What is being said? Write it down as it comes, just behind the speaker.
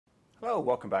Hello,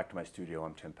 welcome back to my studio.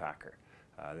 I'm Tim Packer.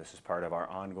 This is part of our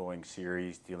ongoing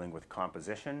series dealing with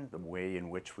composition, the way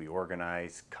in which we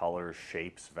organize colors,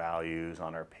 shapes, values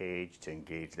on our page to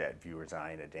engage that viewer's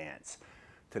eye in a dance.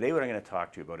 Today what I'm going to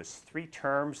talk to you about is three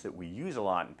terms that we use a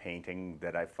lot in painting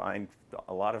that I find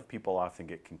a lot of people often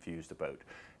get confused about.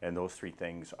 And those three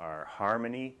things are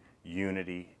harmony,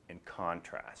 unity, and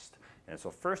contrast. And so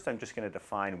first I'm just going to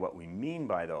define what we mean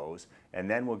by those, and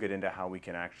then we'll get into how we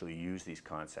can actually use these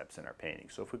concepts in our painting.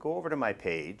 So if we go over to my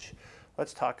page,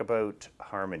 let's talk about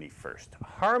harmony first.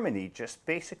 Harmony just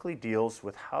basically deals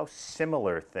with how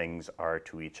similar things are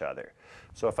to each other.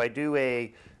 So if I do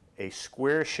a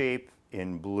square shape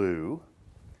in blue,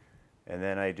 and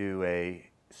then I do a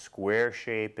square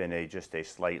shape in just a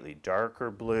slightly darker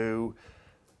blue,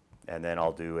 and then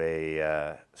I'll do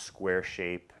a square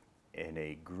shape in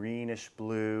a greenish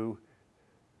blue.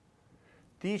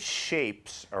 These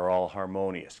shapes are all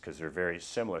harmonious because they're very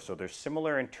similar. So they're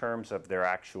similar in terms of their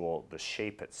the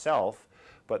shape itself,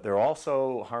 but they're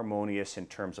also harmonious in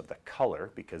terms of the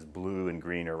color because blue and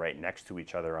green are right next to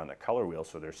each other on the color wheel.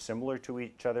 So they're similar to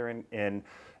each other in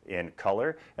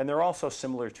color, and they're also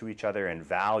similar to each other in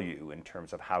value in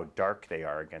terms of how dark they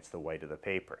are against the white of the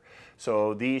paper.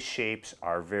 So these shapes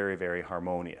are very, very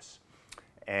harmonious.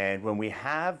 And when we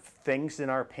have things in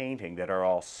our painting that are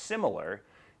all similar,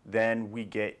 then we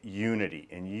get unity.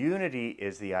 And unity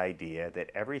is the idea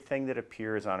that everything that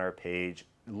appears on our page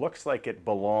looks like it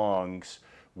belongs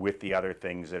with the other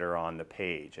things that are on the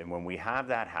page. And when we have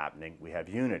that happening, we have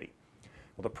unity.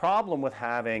 Well, the problem with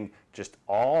having just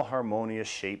all harmonious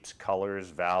shapes, colors,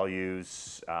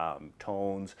 values,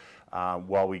 tones,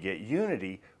 while we get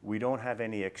unity, we don't have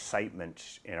any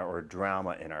excitement or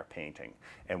drama in our painting.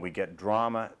 And we get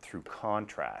drama through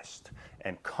contrast.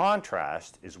 And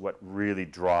contrast is what really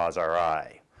draws our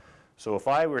eye. So if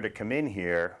I were to come in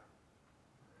here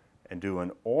and do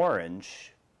an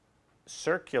orange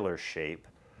circular shape,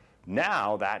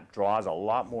 now that draws a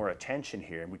lot more attention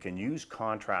here, and we can use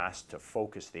contrast to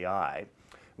focus the eye.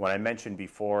 When I mentioned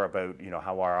before about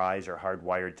how our eyes are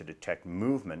hardwired to detect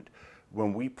movement,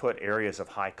 when we put areas of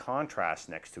high contrast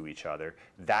next to each other,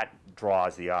 that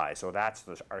draws the eye. So that's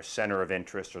our center of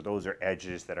interest, or those are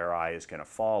edges that our eye is going to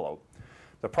follow.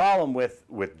 The problem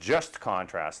with just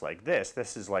contrast like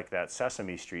this is like that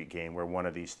Sesame Street game where one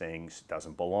of these things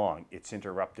doesn't belong. It's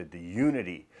interrupted the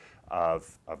unity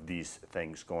of these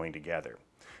things going together.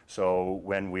 So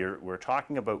when we're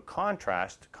talking about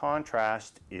contrast,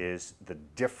 contrast is the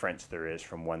difference there is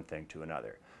from one thing to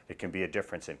another. It can be a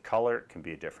difference in color, it can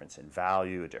be a difference in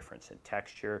value, a difference in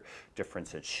texture,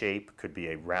 difference in shape, could be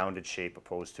a rounded shape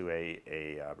opposed to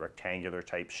a rectangular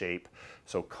type shape.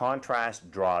 So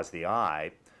contrast draws the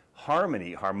eye.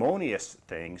 Harmonious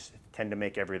things tend to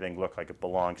make everything look like it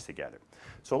belongs together.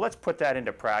 So let's put that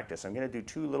into practice. I'm going to do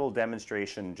two little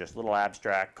demonstrations, just little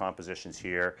abstract compositions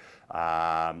here,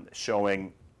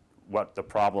 showing what the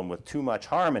problem with too much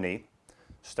harmony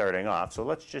starting off. So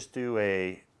let's just do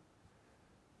a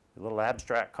little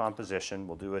abstract composition.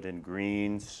 We'll do it in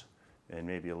greens and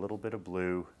maybe a little bit of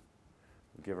blue.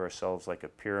 We'll give ourselves like a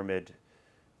pyramid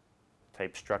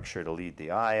type structure to lead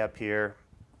the eye up here.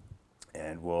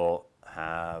 And we'll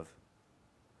have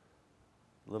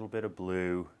a little bit of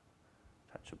blue,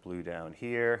 touch of blue down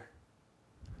here.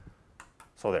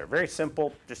 So there, very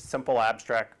simple, just simple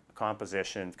abstract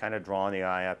composition, kind of drawing the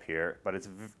eye up here, but it's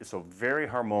so very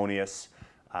harmonious,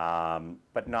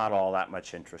 but not all that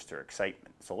much interest or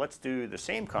excitement. So let's do the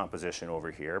same composition over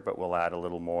here, but we'll add a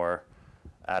little more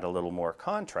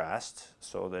contrast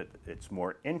so that it's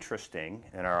more interesting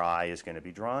and our eye is going to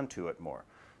be drawn to it more.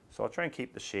 So I'll try and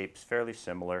keep the shapes fairly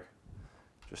similar.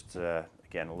 Just,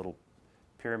 again, a little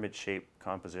pyramid-shaped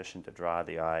composition to draw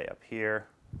the eye up here.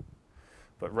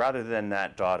 But rather than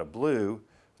that dot of blue,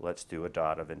 let's do a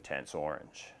dot of intense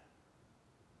orange.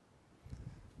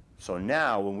 So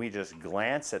now when we just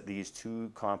glance at these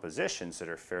two compositions that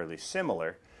are fairly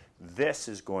similar, this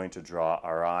is going to draw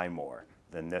our eye more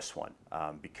than this one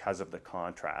because of the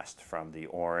contrast from the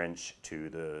orange to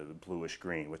the bluish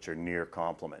green, which are near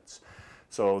complements.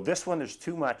 So this one, there's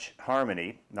too much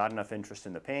harmony, not enough interest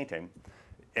in the painting,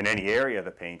 in any area of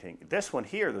the painting. This one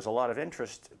here, there's a lot of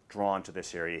interest drawn to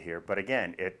this area here, but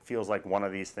again, it feels like one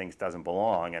of these things doesn't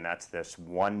belong, and that's this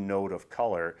one note of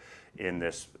color in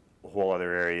this whole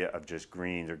other area of just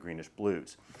greens or greenish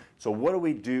blues. So what do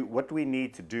we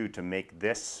need to do to make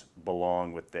this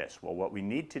belong with this? Well, what we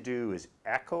need to do is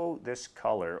echo this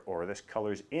color or this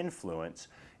color's influence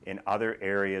in other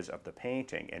areas of the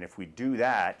painting. And if we do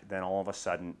that, then all of a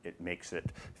sudden it makes it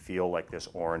feel like this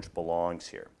orange belongs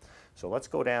here. So let's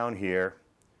go down here.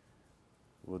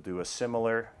 We'll do a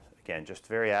similar, Again, just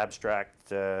very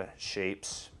abstract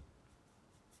shapes.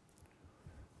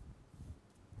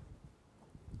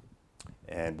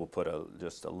 And we'll put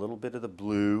just a little bit of the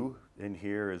blue in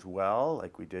here as well,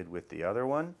 like we did with the other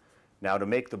one. Now to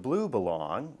make the blue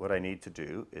belong, what I need to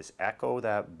do is echo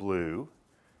that blue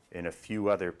in a few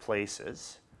other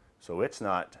places, so it's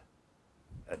not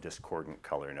a discordant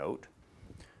color note.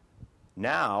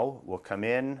 Now we'll come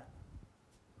in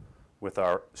with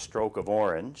our stroke of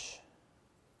orange.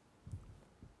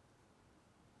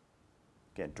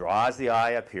 Again, draws the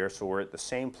eye up here, so we're at the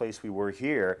same place we were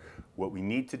here. What we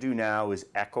need to do now is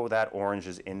echo that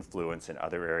orange's influence in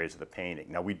other areas of the painting.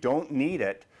 Now we don't need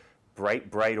it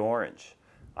bright, bright orange.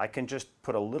 I can just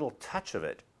put a little touch of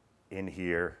it in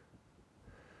here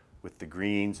with the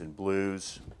greens and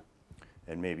blues,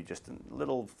 and maybe just a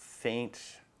little faint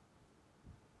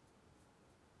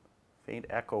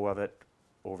echo of it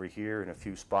over here in a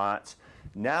few spots.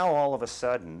 Now all of a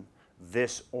sudden,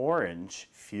 this orange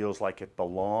feels like it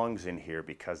belongs in here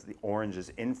because the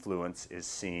orange's influence is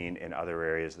seen in other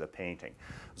areas of the painting.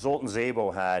 Zoltan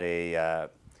Szabo had a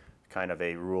kind of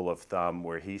a rule of thumb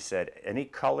where he said any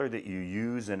color that you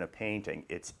use in a painting,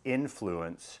 its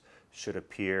influence should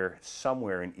appear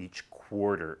somewhere in each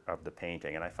quarter of the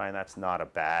painting. And I find that's not a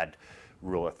bad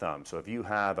rule of thumb. So if you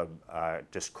have a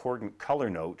discordant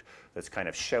color note that's kind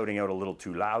of shouting out a little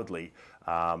too loudly,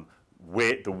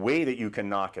 the way that you can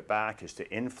knock it back is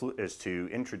to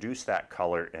introduce that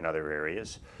color in other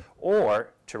areas,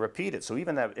 or to repeat it. So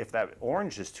even if that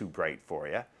orange is too bright for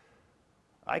you,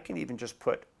 I can even just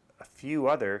put a few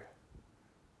other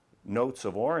notes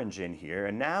of orange in here,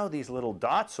 and now these little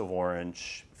dots of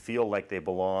orange feel like they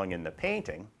belong in the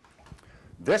painting.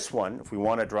 This one, if we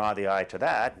want to draw the eye to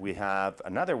that, we have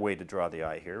another way to draw the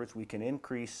eye here is we can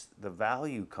increase the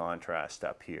value contrast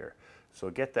up here.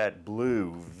 So get that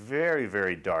blue very,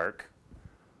 very dark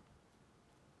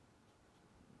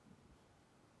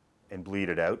and bleed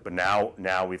it out. But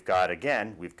now we've got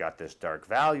this dark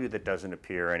value that doesn't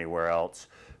appear anywhere else.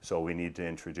 So we need to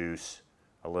introduce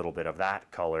a little bit of that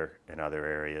color in other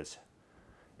areas.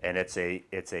 And it's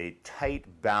a tight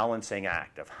balancing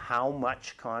act of how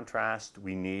much contrast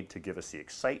we need to give us the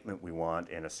excitement we want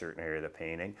in a certain area of the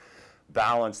painting,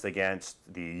 balanced against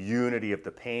the unity of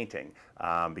the painting.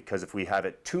 Because if we have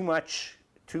it too much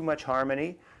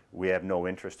harmony, we have no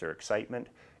interest or excitement.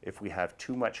 If we have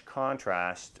too much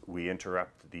contrast, we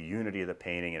interrupt the unity of the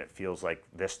painting and it feels like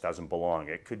this doesn't belong.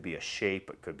 It could be a shape,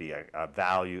 it could be a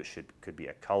value, it could be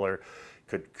a color,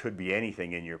 could be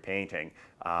anything in your painting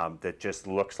that just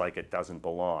looks like it doesn't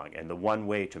belong. And the one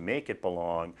way to make it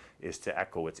belong is to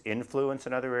echo its influence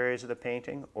in other areas of the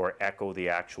painting or echo the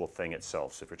actual thing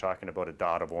itself. So if you're talking about a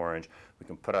dot of orange, we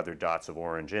can put other dots of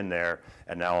orange in there,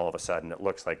 and now all of a sudden it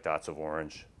looks like dots of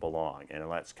orange belong. And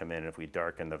let's come in, if we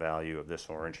darken the value of this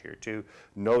orange here too,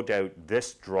 no doubt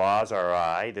this draws our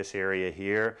eye, this area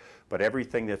here, but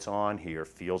everything that's on here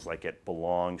feels like it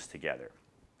belongs together.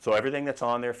 So everything that's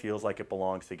on there feels like it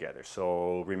belongs together.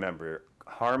 So remember,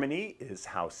 harmony is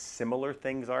how similar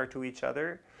things are to each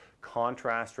other.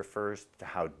 Contrast refers to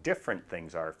how different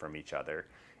things are from each other.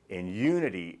 And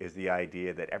unity is the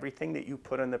idea that everything that you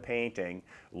put in the painting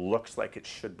looks like it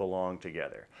should belong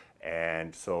together.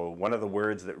 And so one of the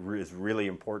words that is really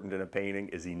important in a painting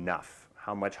is enough.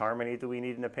 How much harmony do we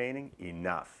need in a painting?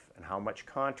 Enough. And how much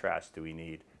contrast do we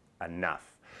need?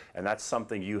 Enough. And that's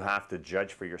something you have to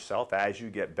judge for yourself. As you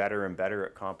get better and better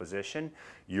at composition,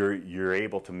 you're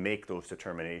able to make those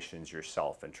determinations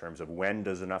yourself in terms of when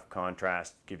does enough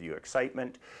contrast give you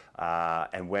excitement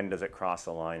and when does it cross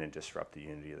the line and disrupt the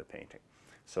unity of the painting.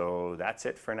 So that's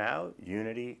it for now.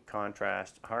 Unity,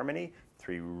 contrast, harmony.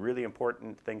 3 really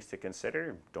important things to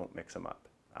consider. Don't mix them up.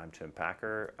 I'm Tim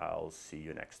Packer. I'll see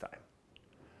you next time.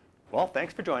 Well,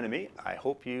 thanks for joining me. I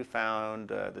hope you found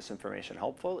this information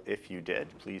helpful. If you did,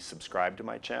 please subscribe to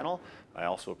my channel. I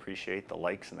also appreciate the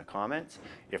likes and the comments.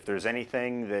 If there's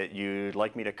anything that you'd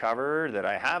like me to cover that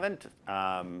I haven't,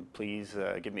 please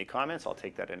give me comments. I'll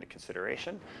take that into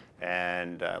consideration,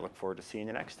 and look forward to seeing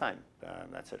you next time.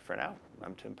 That's it for now.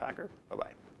 I'm Tim Packer.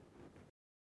 Bye-bye.